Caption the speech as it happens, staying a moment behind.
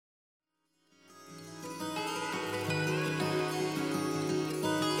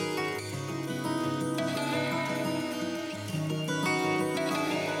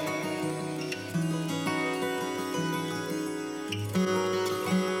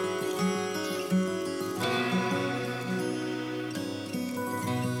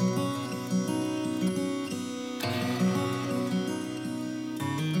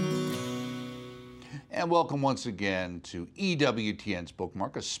And welcome once again to EWTN's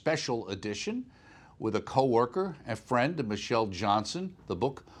Bookmark, a special edition with a co-worker and friend, Michelle Johnson. The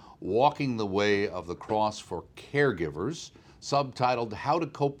book, Walking the Way of the Cross for Caregivers, subtitled How to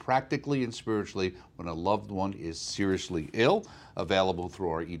Cope Practically and Spiritually When a Loved One is Seriously Ill, available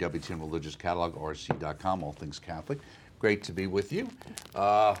through our EWTN religious catalog, rc.com, all things Catholic. Great to be with you.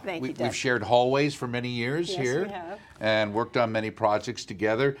 Thank you, Doug. We've shared hallways for many years here. We have. And worked on many projects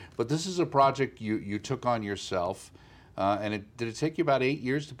together. But this is a project you took on yourself. And did it take you about 8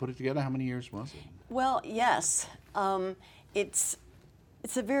 years to put it together? How many years was it? Well, yes. It's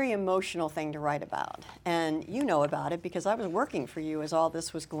a very emotional thing to write about. And you know about it because I was working for you as all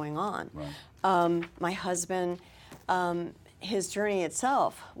this was going on. Right. My husband, his journey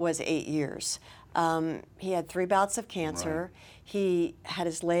itself was 8 years. He had 3 bouts of cancer. Right. He had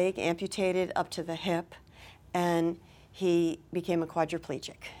his leg amputated up to the hip, and he became a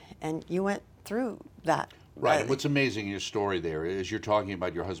quadriplegic. And you went through that. Right. And what's amazing in your story there is you're talking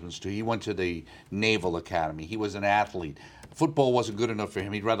about your husband's too. He went to the Naval Academy. He was an athlete. Football wasn't good enough for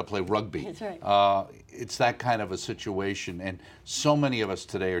him. He'd rather play rugby. That's right. It's that kind of a situation. And so many of us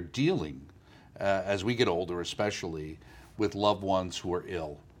today are dealing, as we get older especially, with loved ones who are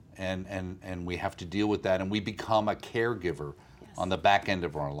ill. And we have to deal with that. And we become a caregiver on the back end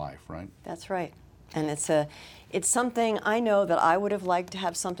of our life, right? That's right. And it's something I know that I would have liked to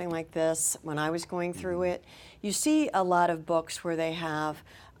have something like this when I was going through it. You see a lot of books where they have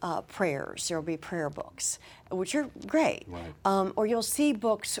prayers. There will be prayer books, which are great. Right. Or you'll see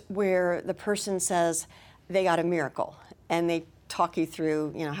books where the person says they got a miracle, and they talk you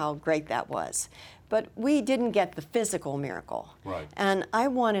through, how great that was. But we didn't get the physical miracle. Right. And I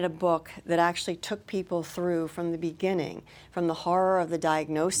wanted a book that actually took people through from the beginning, from the horror of the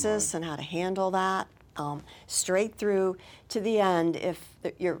diagnosis and how to handle that, straight through to the end if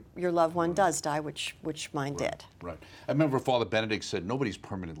your loved one does die, which mine did. Right. I remember Father Benedict said, nobody's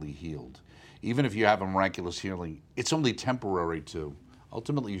permanently healed. Even if you have a miraculous healing, it's only temporary too.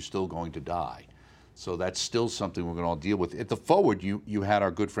 Ultimately, you're still going to die. So that's still something we're going to all deal with. At the forward, you had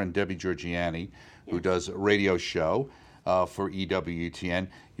our good friend Debbie Georgianni, who does a radio show for EWTN.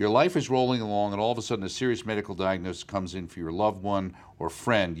 Your life is rolling along, and all of a sudden a serious medical diagnosis comes in for your loved one or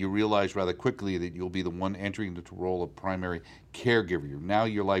friend. You realize rather quickly that you'll be the one entering into the role of primary caregiver. Now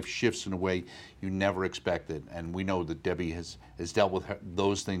your life shifts in a way you never expected, and we know that Debbie has dealt with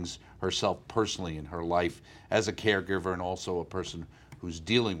those things herself personally in her life as a caregiver and also a person who's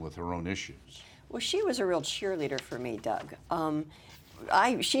dealing with her own issues. Well, she was a real cheerleader for me, Doug.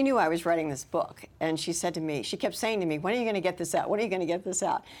 She knew I was writing this book, and she kept saying to me, when are you going to get this out? When are you going to get this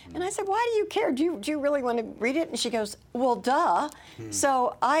out? And I said, why do you care? Do you really want to read it? And she goes, well, duh.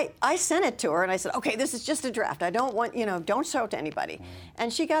 So I sent it to her, and I said, okay, this is just a draft. I don't want, don't show it to anybody.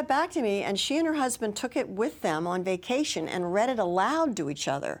 And she got back to me, and she and her husband took it with them on vacation and read it aloud to each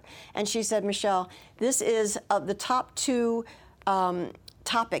other. And she said, Michelle, this is the top 2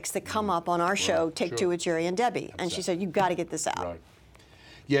 topics that come up on our show, Take Two with Jerry and Debbie. And she said, you've got to get this out. Right.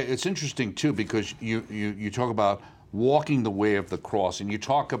 Yeah, it's interesting, too, because you talk about walking the way of the cross, and you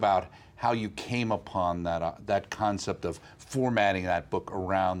talk about how you came upon that concept of formatting that book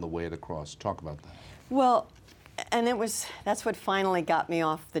around the way of the cross. Talk about that. Well, and that's what finally got me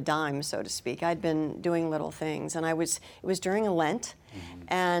off the dime, so to speak. I'd been doing little things, and it was during a Lent,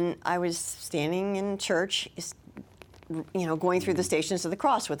 and I was standing in church, going through the Stations of the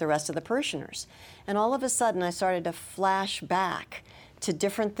Cross with the rest of the parishioners. And all of a sudden, I started to flash back to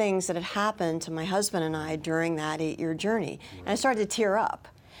different things that had happened to my husband and I during that 8-year journey. And I started to tear up.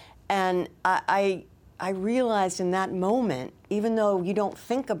 And I realized in that moment, even though you don't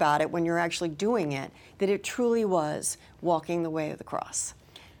think about it when you're actually doing it, that it truly was walking the way of the cross.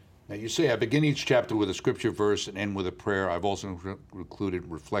 Now you say, I begin each chapter with a scripture verse and end with a prayer. I've also included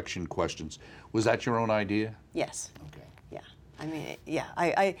reflection questions. Was that your own idea? Yes. Okay. Yeah. I mean,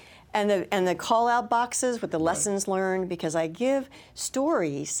 yeah. And the call-out boxes with the lessons learned, because I give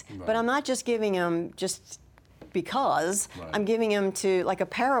stories, but I'm not just giving them just because. I'm giving them to, like a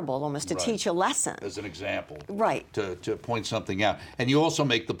parable almost, to teach a lesson. As an example. Right. To point something out. And you also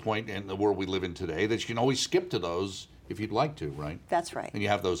make the point in the world we live in today that you can always skip to those if you'd like to, right? That's right. And you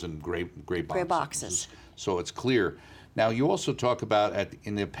have those in gray boxes. Gray boxes. So it's clear. Now, you also talk about,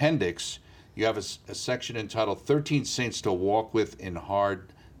 in the appendix, you have a section entitled 13 Saints to Walk With in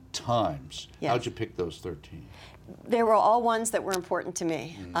Hard Times. Yes. How'd you pick those 13? They were all ones that were important to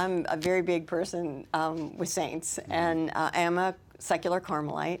me. I'm a very big person with saints, and I am a secular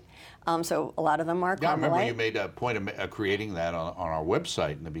Carmelite, so a lot of them are Carmelite. Yeah, I remember you made a point of creating that on our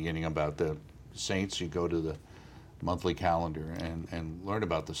website in the beginning about the saints. You go to monthly calendar and learn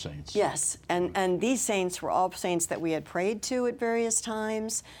about the saints. Yes, and these saints were all saints that we had prayed to at various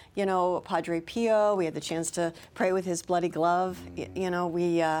times. You know, Padre Pio, we had the chance to pray with his bloody glove. You know,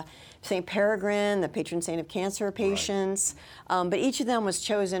 we St. Peregrine, the patron saint of cancer patients. Right. But each of them was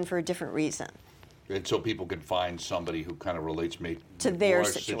chosen for a different reason. And so people can find somebody who kind of relates to their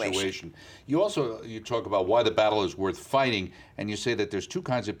situation. You talk about why the battle is worth fighting, and you say that there's two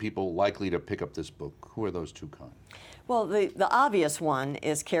kinds of people likely to pick up this book. Who are those two kinds? Well, the obvious one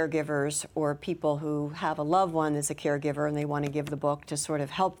is caregivers, or people who have a loved one that's a caregiver and they want to give the book to sort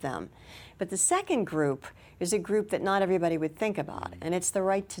of help them. But the second group is a group that not everybody would think about, and it's the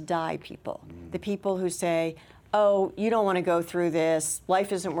right to die people. The people who say, oh, you don't want to go through this,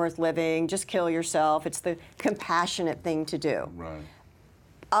 life isn't worth living, just kill yourself. It's the compassionate thing to do. Right.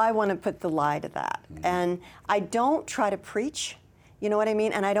 I want to put the lie to that. And I don't try to preach, you know what I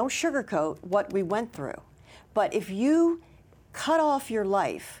mean? And I don't sugarcoat what we went through. But if you cut off your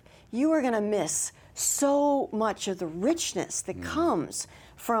life, you are going to miss so much of the richness that comes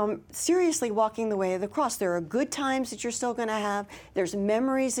from seriously walking the way of the cross. There are good times that you're still going to have. There's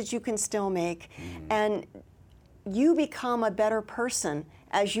memories that you can still make. And you become a better person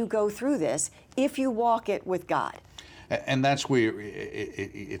as you go through this if you walk it with God. And that's where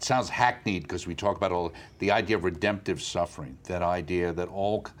it sounds hackneyed, because we talk about the idea of redemptive suffering, that idea that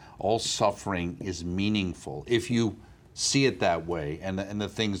all suffering is meaningful if you see it that way, and the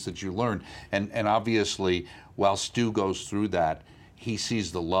things that you learn. And obviously, while Stu goes through that, he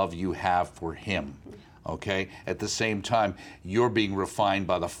sees the love you have for him. Okay? At the same time, you're being refined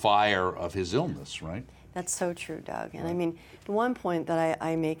by the fire of his illness, right? That's so true, Doug. And I mean, the one point that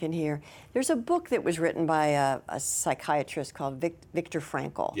I make in here, there's a book that was written by a psychiatrist called Viktor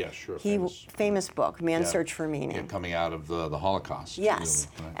Frankl. Yeah, sure. Famous book, Man's Search for Meaning. Yeah, coming out of the Holocaust. Yes.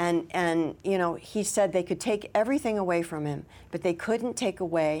 Really, right. And you know, he said they could take everything away from him, but they couldn't take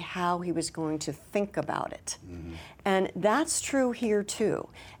away how he was going to think about it. And that's true here too.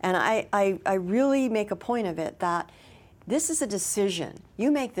 And I really make a point of it that this is a decision.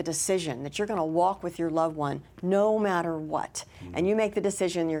 You make the decision that you're going to walk with your loved one no matter what. And you make the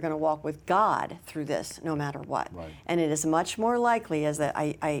decision you're going to walk with God through this no matter what. Right. And it is much more likely, as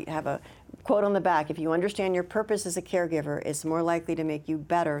I have a quote on the back, if you understand your purpose as a caregiver, it's more likely to make you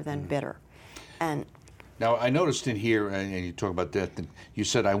better than bitter. And now, I noticed in here, and you talk about death, and you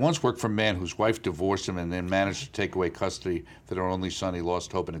said, I once worked for a man whose wife divorced him and then managed to take away custody for their only son. He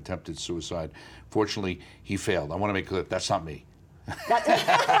lost hope and attempted suicide. Fortunately, he failed. I want to make clear, that's not me.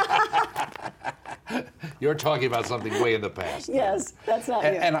 You're talking about something way in the past. Yes, that's not you.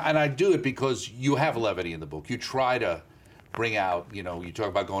 And I do it because you have levity in the book. You try to bring out, you talk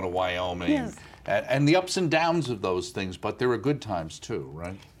about going to Wyoming, yes, and the ups and downs of those things, but there are good times too,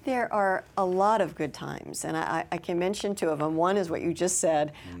 right? There are a lot of good times, and I can mention two of them. One is what you just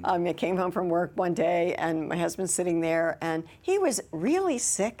said. I came home from work one day, and my husband's sitting there, and he was really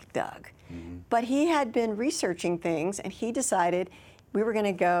sick, Doug. But he had been researching things, and he decided we were going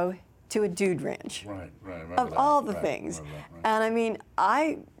to go to a dude ranch. Right. Of all the things. And I mean,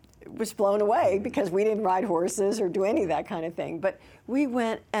 I was blown away because we didn't ride horses or do any of that kind of thing. But we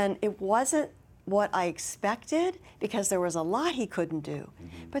went, and it wasn't what I expected, because there was a lot he couldn't do,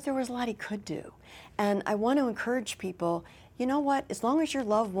 but there was a lot he could do. And I want to encourage people, you know what, as long as your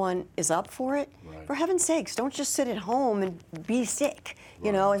loved one is up for it, for heaven's sakes, don't just sit at home and be sick.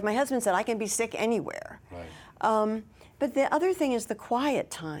 You know, as my husband said, I can be sick anywhere. But the other thing is the quiet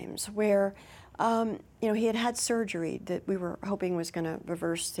times where, he had surgery that we were hoping was going to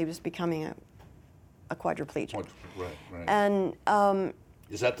reverse. He was becoming a quadriplegic. And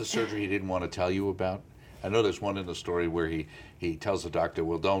is that the surgery he didn't want to tell you about? I know there's one in the story where he tells the doctor,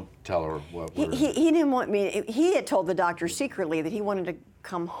 well, don't tell her what we're... He didn't want me... He had told the doctor secretly that he wanted to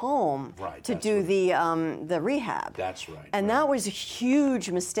come home to do the rehab. That's right. And that was a huge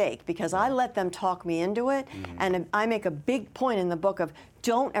mistake, because I let them talk me into it, and I make a big point in the book of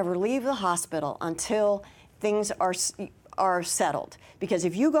don't ever leave the hospital until things are settled. Because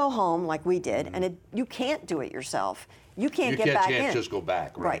if you go home like we did, and you can't do it yourself, you can't get back in. You can't just go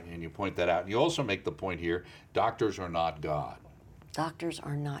back, right? And you point that out. And you also make the point here, doctors are not God. Doctors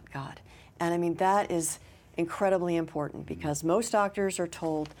are not God. And I mean, that is incredibly important, because most doctors are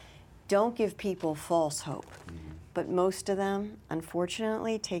told, don't give people false hope. But most of them,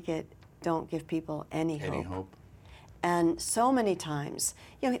 unfortunately, don't give people any hope. And so many times,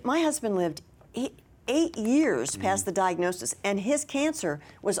 my husband lived 8 years past the diagnosis, and his cancer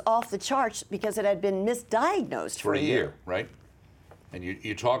was off the charts because it had been misdiagnosed for a year. Right? And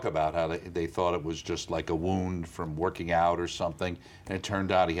you talk about how they thought it was just like a wound from working out or something, and it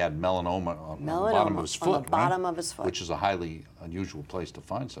turned out he had melanoma on the bottom of his foot, on the bottom of his foot. Which is a highly unusual place to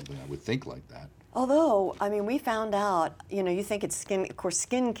find something, I would think, like that. Although, I mean, we found out, you know, you think it's skin, of course,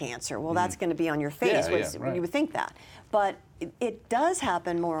 skin cancer. Well, that's going to be on your face. Right. You would think that. But it does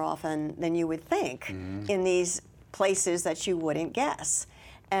happen more often than you would think in these places that you wouldn't guess.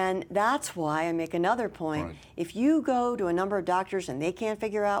 And that's why I make another point. Right. If you go to a number of doctors and they can't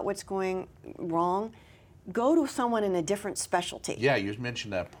figure out what's going wrong, go to someone in a different specialty. Yeah, you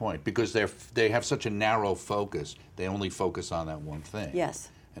mentioned that point, because they have such a narrow focus. They only focus on that one thing. Yes.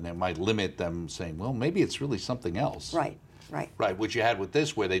 And that might limit them saying, well, maybe it's really something else. Right. Right, which you had with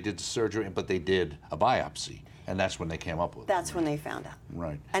this, where they did the surgery, but they did a biopsy. And that's when they came up with it. That's when they found out.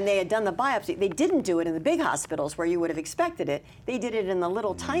 Right. And they had done the biopsy. They didn't do it in the big hospitals where you would have expected it. They did it in the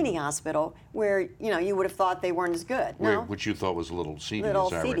little tiny hospital where, you know, you would have thought they weren't as good. No? Which you thought was a little seedy, Little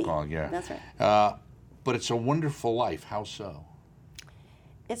as I seedy. recall. Yeah. That's right. But it's a wonderful life. How so?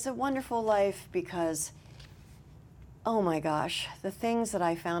 It's a wonderful life because, oh my gosh, the things that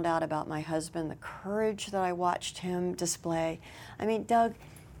I found out about my husband, the courage that I watched him display. I mean, Doug,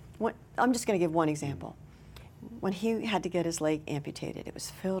 I'm just going to give one example. When he had to get his leg amputated, it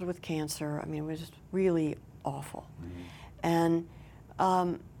was filled with cancer. I mean, it was just really awful. And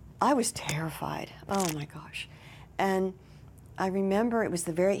I was terrified. Oh my gosh. And I remember it was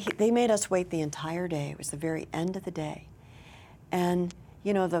they made us wait the entire day. It was the very end of the day. And,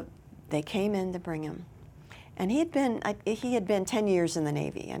 you know, they came in to bring him. And he had been 10 years in the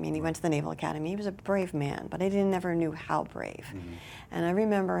Navy. I mean, he went to the Naval Academy. He was a brave man, but I never knew how brave. And I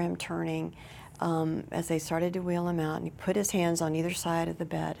remember him turning as they started to wheel him out, and he put his hands on either side of the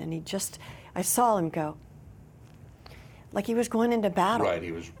bed, and I saw him go, like he was going into battle. Right,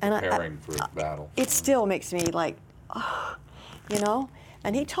 he was preparing for battle. It still makes me like, oh, you know?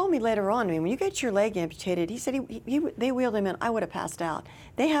 And he told me later on, I mean, when you get your leg amputated, he said they wheeled him in, I would have passed out.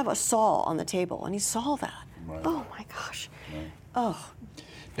 They have a saw on the table, and he saw that. Right. Oh my gosh. Right. Oh.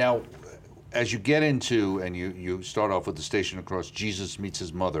 Now, as you get into, and you start off with the Station Across, Jesus meets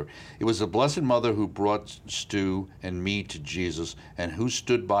his mother. It was the Blessed Mother who brought Stu and me to Jesus, and who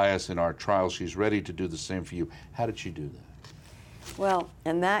stood by us in our trials. She's ready to do the same for you. How did she do that? Well,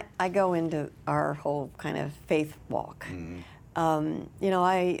 and that, I go into our whole kind of faith walk. You know,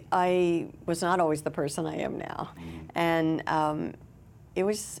 I was not always the person I am now. And it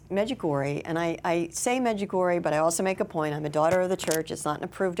was Medjugorje, and I say Medjugorje, but I also make a point. I'm a daughter of the church. It's not an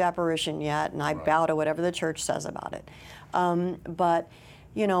approved apparition yet, and I bow to whatever the church says about it. But,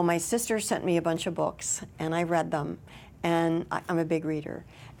 you know, my sister sent me a bunch of books, and I read them, and I'm a big reader.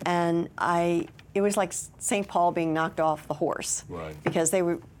 And it was like St. Paul being knocked off the horse. Right. Because they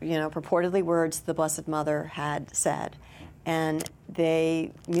were, you know, purportedly words the Blessed Mother had said. And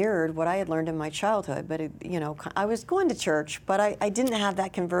they mirrored what I had learned in my childhood. But, you know, I was going to church, but I didn't have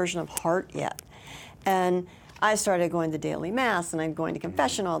that conversion of heart yet. And I started going to daily mass, and I'm going to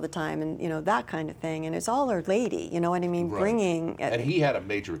confession all the time, and, you know, that kind of thing. And it's all Our Lady, you know what I mean? Right. Bringing. And he had a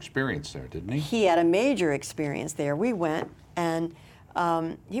major experience there, didn't he? He had a major experience there. We went, and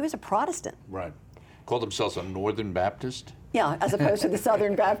he was a Protestant. Right. Called himself a Northern Baptist? Yeah, as opposed to the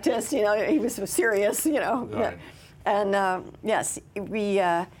Southern Baptist, you know, he was serious, you know. Right. And yes, we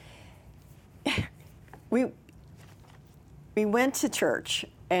went to church,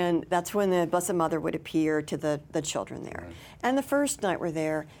 and that's when the Blessed Mother would appear to the children there. Right. And the first night we're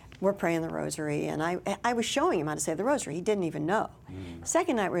there, we're praying the rosary, and I was showing him how to say the rosary. He didn't even know.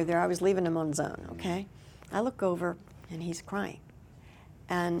 Second night we were there, I was leaving him on his own, okay? I look over, and he's crying.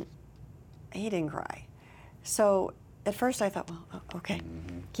 And he didn't cry. So at first I thought, well, okay,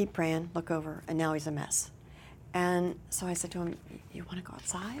 keep praying, look over, and now he's a mess. And so I said to him, you want to go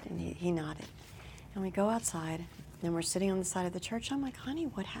outside? And he nodded. And we go outside, and we're sitting on the side of the church. I'm like, honey,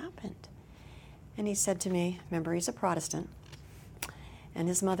 what happened? And he said to me, remember, he's a Protestant, and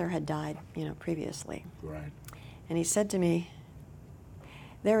his mother had died, you know, previously. Right. And he said to me,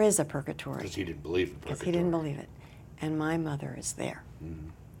 there is a purgatory. Because he didn't believe in purgatory. Because he didn't believe it. And my mother is there.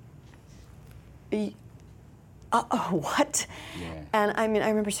 What? Yeah. And I mean, I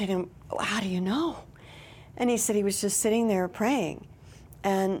remember saying to him, how do you know? And he said he was just sitting there praying.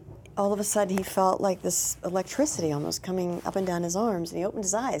 And all of a sudden he felt like this electricity almost coming up and down his arms, and he opened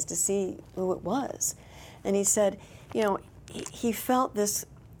his eyes to see who it was. And he said, you know, he felt this,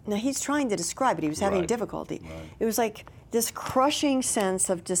 now he's trying to describe it, he was having difficulty. Right. It was like this crushing sense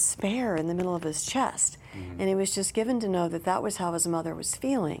of despair in the middle of his chest. And he was just given to know that that was how his mother was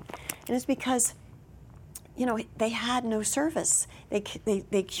feeling. And it's because, they had no service. They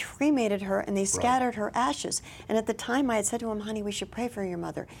cremated her and they scattered her ashes. And at the time I had said to him, honey, we should pray for your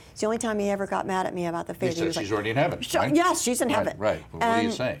mother. It's the only time he ever got mad at me about the faith. He said she's already in heaven, right? Yes, she's in heaven. Right. Well, what are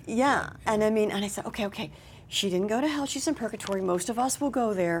you saying? Yeah. And I said, okay. She didn't go to hell, she's in purgatory. Most of us will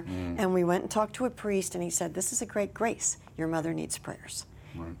go there. And we went and talked to a priest and he said, this is a great grace. Your mother needs prayers.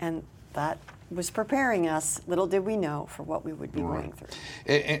 Right. And that was preparing us, little did we know, for what we would be going through.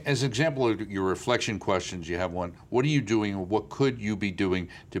 As an example of your reflection questions, you have one. What are you doing, or what could you be doing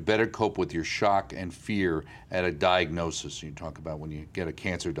to better cope with your shock and fear at a diagnosis? You talk about when you get a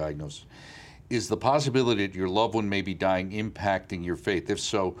cancer diagnosis. Is the possibility that your loved one may be dying impacting your faith? If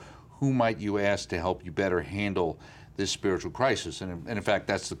so, who might you ask to help you better handle this spiritual crisis? And in fact,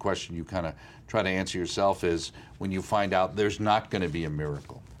 that's the question you kind of try to answer yourself, is when you find out there's not going to be a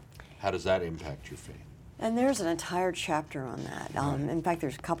miracle. How does that impact your faith? And there's an entire chapter on that. In fact,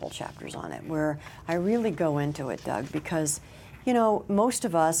 there's a couple chapters on it where I really go into it, Doug, because, most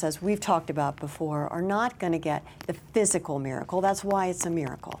of us, as we've talked about before, are not going to get the physical miracle. That's why it's a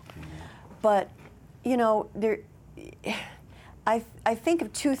miracle. But, I think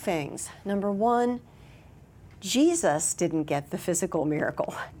of two things. Number one, Jesus didn't get the physical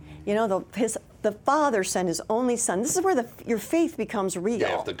miracle. The Father sent His only Son. This is where your faith becomes real.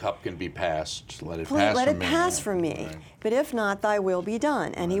 Yeah, if the cup can be passed, let it pass from me. Right. But if not, thy will be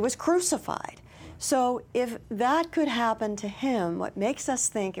done. And He was crucified. So if that could happen to Him, what makes us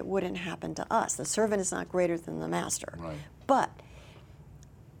think it wouldn't happen to us? The servant is not greater than the master. Right. But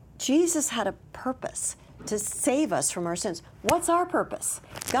Jesus had a purpose to save us from our sins. What's our purpose?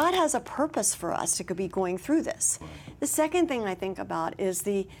 God has a purpose for us to be going through this. Right. The second thing I think about is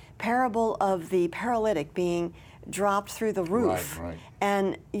the parable of the paralytic being dropped through the roof. Right.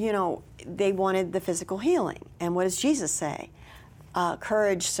 And, they wanted the physical healing. And what does Jesus say?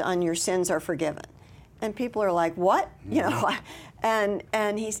 Courage, son, your sins are forgiven. And people are like, what? And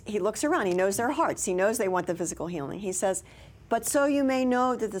he looks around. He knows their hearts. He knows they want the physical healing. He says, but so you may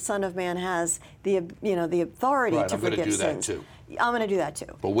know that the Son of Man has the authority to forgive sins. I'm going to do that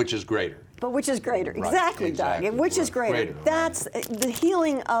too. But which is greater? Right, exactly, Doug. Which is greater? That's the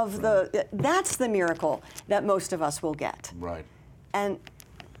healing of that's the miracle that most of us will get. Right. And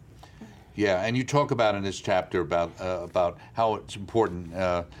you talk about in this chapter about how it's important.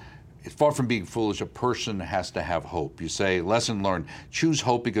 Far from being foolish, a person has to have hope. You say, lesson learned, choose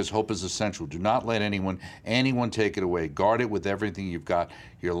hope because hope is essential. Do not let anyone take it away. Guard it with everything you've got.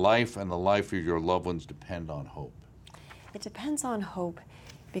 Your life and the life of your loved ones depend on hope. It depends on hope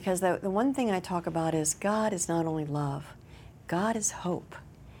because the one thing I talk about is God is not only love, God is hope.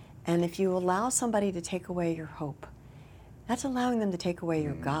 And if you allow somebody to take away your hope, that's allowing them to take away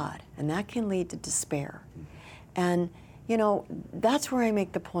your God, and that can lead to despair. And that's where I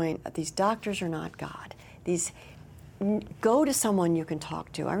make the point that these doctors are not God. Go to someone you can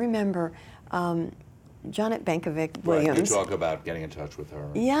talk to. I remember Janet Bankovic Williams. Right, you talk about getting in touch with her.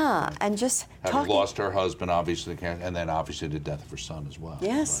 Yeah, and just having lost her husband, obviously, and then obviously the death of her son as well.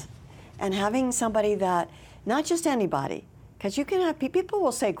 Yes, and having somebody that, not just anybody, because you can have, people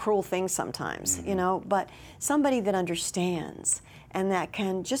will say cruel things sometimes, but somebody that understands and that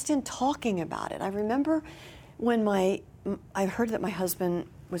can, just in talking about it. I remember when I heard that my husband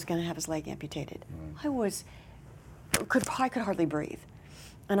was going to have his leg amputated. I could hardly breathe.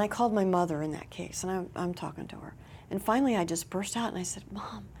 And I called my mother in that case, and I'm talking to her. And finally I just burst out and I said,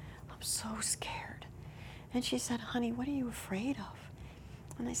 Mom, I'm so scared. And she said, honey, what are you afraid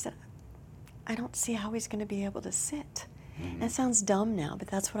of? And I said, I don't see how he's going to be able to sit. And it sounds dumb now, but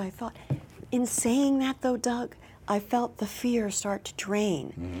that's what I thought. In saying that though, Doug, I felt the fear start to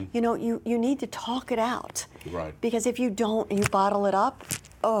drain. You need to talk it out. Right. Because if you don't and you bottle it up,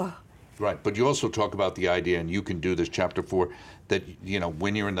 Right, but you also talk about the idea, and you can do this, chapter 4, that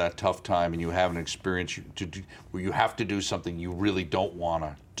when you're in that tough time and you have an experience where you have to do something you really don't want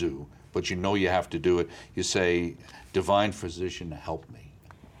to do, but you have to do it, you say, divine physician, help me.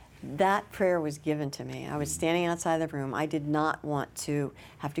 That prayer was given to me. I was standing outside the room. I did not want to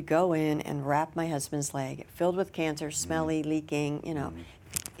have to go in and wrap my husband's leg, filled with cancer, smelly, leaking,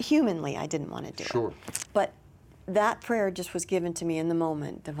 Humanly, I didn't want to do it. Sure. But that prayer just was given to me in the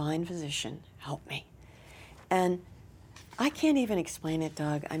moment. Divine physician, help me. And I can't even explain it,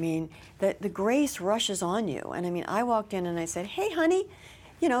 Doug. I mean, the grace rushes on you. And I mean, I walked in and I said, hey, honey,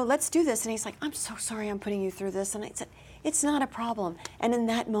 let's do this. And he's like, I'm so sorry I'm putting you through this. And I said, it's not a problem. And in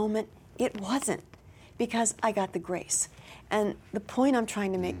that moment, it wasn't, because I got the grace. And the point I'm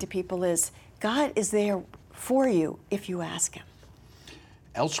trying to make to people is God is there for you if you ask Him.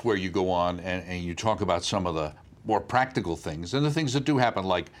 Elsewhere you go on and you talk about some of the more practical things, and the things that do happen,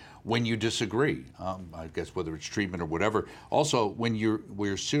 like when you disagree, I guess whether it's treatment or whatever. Also, when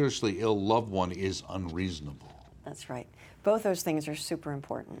your seriously ill loved one is unreasonable. That's right. Both those things are super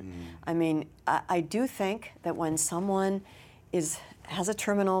important. I mean, I do think that when someone has a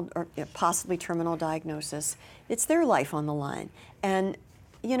terminal or possibly terminal diagnosis, it's their life on the line. And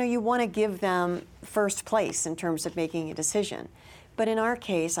you want to give them first place in terms of making a decision. But in our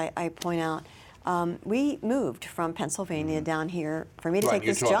case, I point out, we moved from Pennsylvania down here for me to take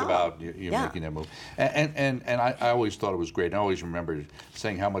this job. You talk about you making that move. And I always thought it was great. I always remember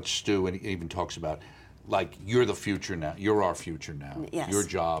saying how much Stu, and he even talks about, like, you're the future now. You're our future now. Yes. Your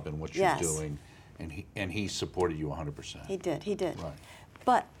job and what you're doing. And he supported you 100%. He did. Right.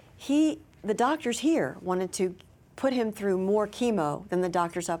 But the doctors here wanted to put him through more chemo than the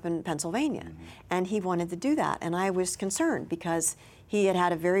doctors up in Pennsylvania. And he wanted to do that. And I was concerned because he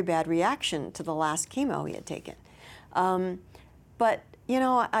had a very bad reaction to the last chemo he had taken. But,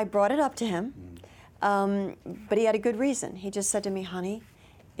 I brought it up to him. But he had a good reason. He just said to me, honey,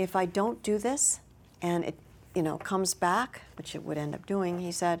 if I don't do this and it, comes back, which it would end up doing,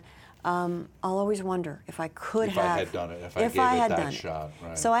 he said, I'll always wonder if I could if have. I had done it, if I gave it that shot.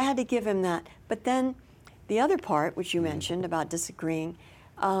 Right. So I had to give him that. But then the other part, which you mentioned about disagreeing,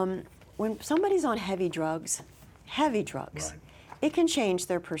 when somebody's on heavy drugs, Right. it can change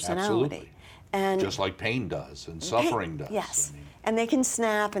their personality. Absolutely. And just like pain does and suffering does. Yes. And they can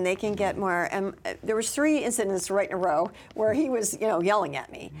snap and they can get more. And there was 3 incidents right in a row where he was, yelling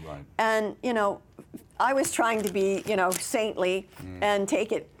at me. Right. And, I was trying to be, saintly and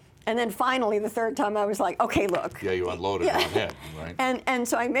take it. And then finally, the 3rd time, I was like, okay, look. Yeah, you unloaded on him, right? And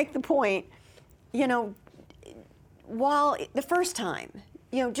so I make the point, while the first time,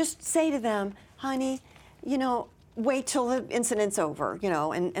 just say to them, honey, wait till the incident's over,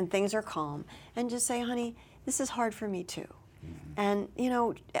 and things are calm. And just say, honey, this is hard for me too. And,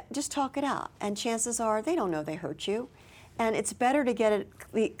 just talk it out. And chances are they don't know they hurt you. And it's better to get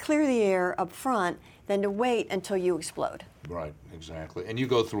it, clear the air up front than to wait until you explode. Right, exactly. And you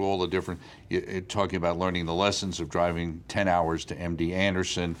go through all the different, talking about learning the lessons of driving 10 hours to MD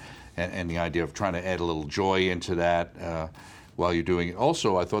Anderson and the idea of trying to add a little joy into that while you're doing it.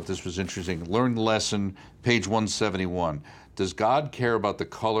 Also, I thought this was interesting. Learn the lesson, page 171. Does God care about the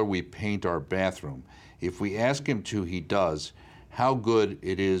color we paint our bathroom? If we ask him to, he does. How good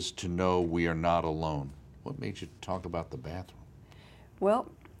it is to know we are not alone. What made you talk about the bathroom? Well,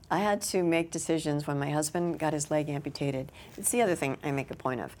 I had to make decisions when my husband got his leg amputated. It's the other thing I make a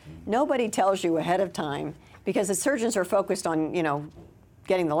point of. Nobody tells you ahead of time, because the surgeons are focused on,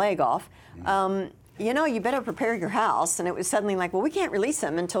 getting the leg off. You better prepare your house. And it was suddenly like, well, we can't release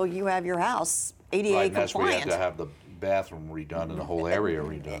him until you have your house ADA right, compliant. That's where you have to have the bathroom redone and the whole area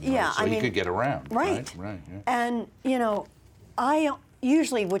redone. Yeah, right? So he could get around. Right. Right. Yeah. And, I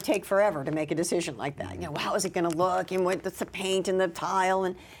usually would take forever to make a decision like that. How is it going to look, and what's the paint and the tile,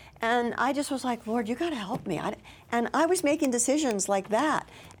 and I just was like, Lord, you got to help me. And I was making decisions like that,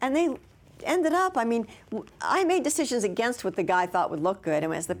 and they ended up. I made decisions against what the guy thought would look good,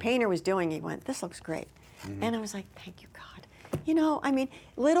 and as the painter was doing, he went, "This looks great," and I was like, "Thank you, God."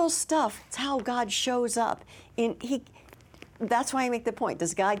 Little stuff. It's how God shows up. That's why I make the point.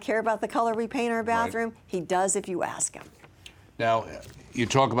 Does God care about the color we paint our bathroom? Right. He does if you ask him. Now, you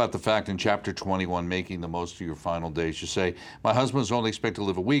talk about the fact in chapter 21, making the most of your final days. You say, my husband was only expected to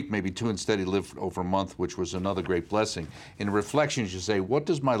live a week, maybe 2, instead he lived over a month, which was another great blessing. In reflections, you say, what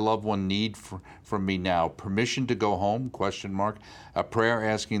does my loved one need from me now? Permission to go home? ? A prayer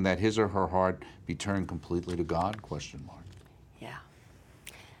asking that his or her heart be turned completely to God? ? Yeah.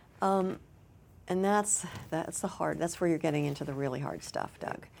 And that's where you're getting into the really hard stuff,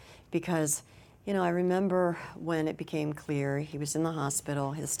 Doug, because I remember when it became clear he was in the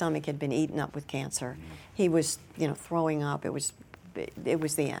hospital. His stomach had been eaten up with cancer. He was, throwing up. It was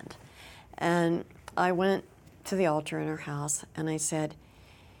the end. And I went to the altar in our house and I said,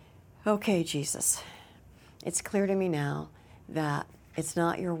 okay, Jesus, it's clear to me now that it's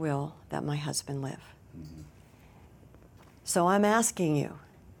not your will that my husband live. So I'm asking you,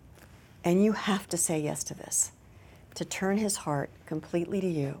 and you have to say yes to this, to turn his heart completely to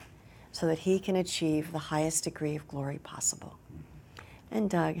you, so that he can achieve the highest degree of glory possible. And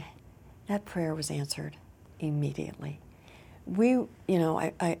Doug, that prayer was answered immediately.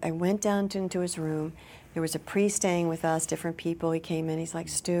 I went down into his room. There was a priest staying with us, different people. He came in, he's like,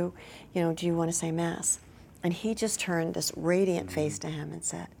 Stu, do you want to say Mass? And he just turned this radiant face to him and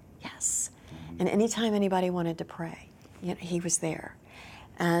said, yes. And anytime anybody wanted to pray, he was there.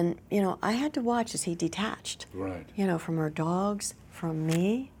 And, I had to watch as he detached, right. From our dogs, from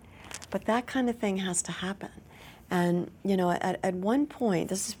me. But that kind of thing has to happen. And, you know, at one point,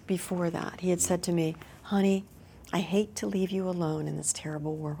 this is before that, he had said to me, honey, I hate to leave you alone in this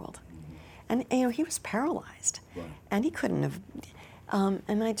terrible world. And, you know, he was paralyzed. Right. And he couldn't have,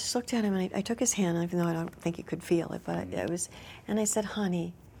 and I just looked at him and I took his hand, even though I don't think he could feel it, but it was, and I said,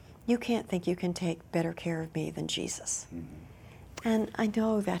 honey, you can't think you can take better care of me than Jesus. And I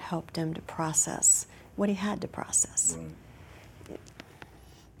know that helped him to process what he had to process. Right.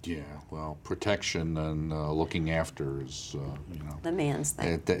 Yeah, well, protection and looking after is, you know, The man's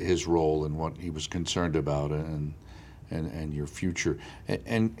thing. his role and what he was concerned about, and your future.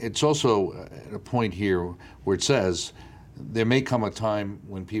 And it's also at a point here where it says there may come a time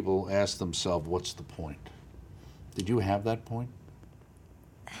when people ask themselves, what's the point? Did you have that point?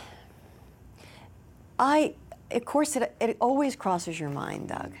 Of course, it always crosses your mind,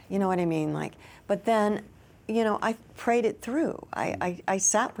 Doug. You know what I mean? Like, but then, you know, I prayed it through. I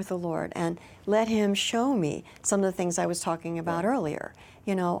sat with the Lord and let Him show me some of the things I was talking about earlier.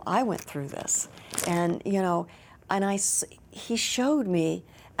 You know, I went through this, and you know, and He showed me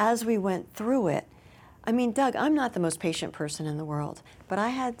as we went through it. I mean, Doug, I'm not the most patient person in the world, but I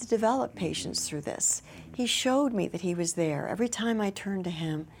had to develop patience through this. He showed me that He was there every time I turned to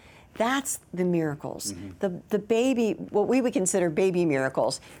Him. That's the miracles, the baby, what we would consider baby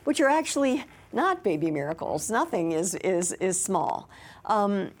miracles, which are actually not baby miracles. Nothing is small,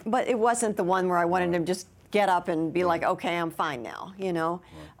 but it wasn't the one where I wanted him to just get up and be like, okay, I'm fine now, you know.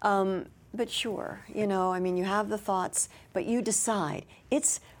 But sure, you know, I mean, you have the thoughts, but you decide.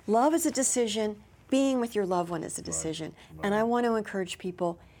 Love is a decision. Being with your loved one is a decision, and I want to encourage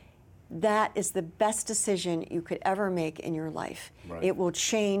people. That is the best decision you could ever make in your life. Right. It will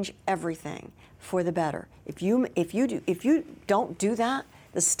change everything for the better. If you don't do that,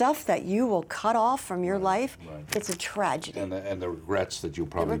 the stuff that you will cut off from your life, it's a tragedy. And the regrets that you'll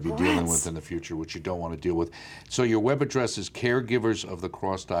probably be dealing with in the future, which you don't want to deal with. So your web address is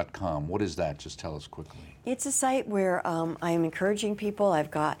caregiversofthecross.com. What is that? Just tell us quickly. It's a site where I am encouraging people. I've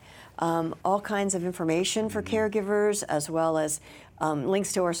got all kinds of information for caregivers, as well as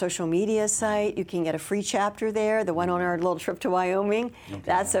links to our social media site. You can get a free chapter there, the one on our little trip to Wyoming. Okay.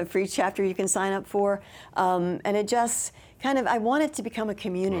 That's a free chapter you can sign up for. And it just kind of, I want it to become a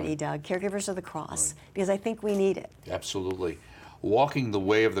community, Doug, Caregivers of the Cross, because I think we need it. Absolutely. Walking the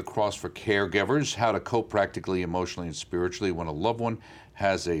Way of the Cross for Caregivers, how to cope practically, emotionally, and spiritually when a loved one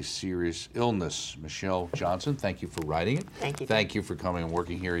has a serious illness. Michelle Johnson, thank you for writing it. Thank you. Thank you for coming and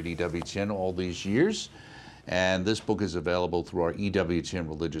working here at EWTN all these years. And this book is available through our EWTN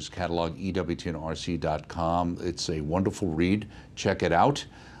Religious Catalog, EWTNRC.com. It's a wonderful read. Check it out.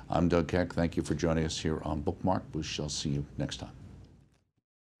 I'm Doug Keck. Thank you for joining us here on Bookmark. We shall see you next time.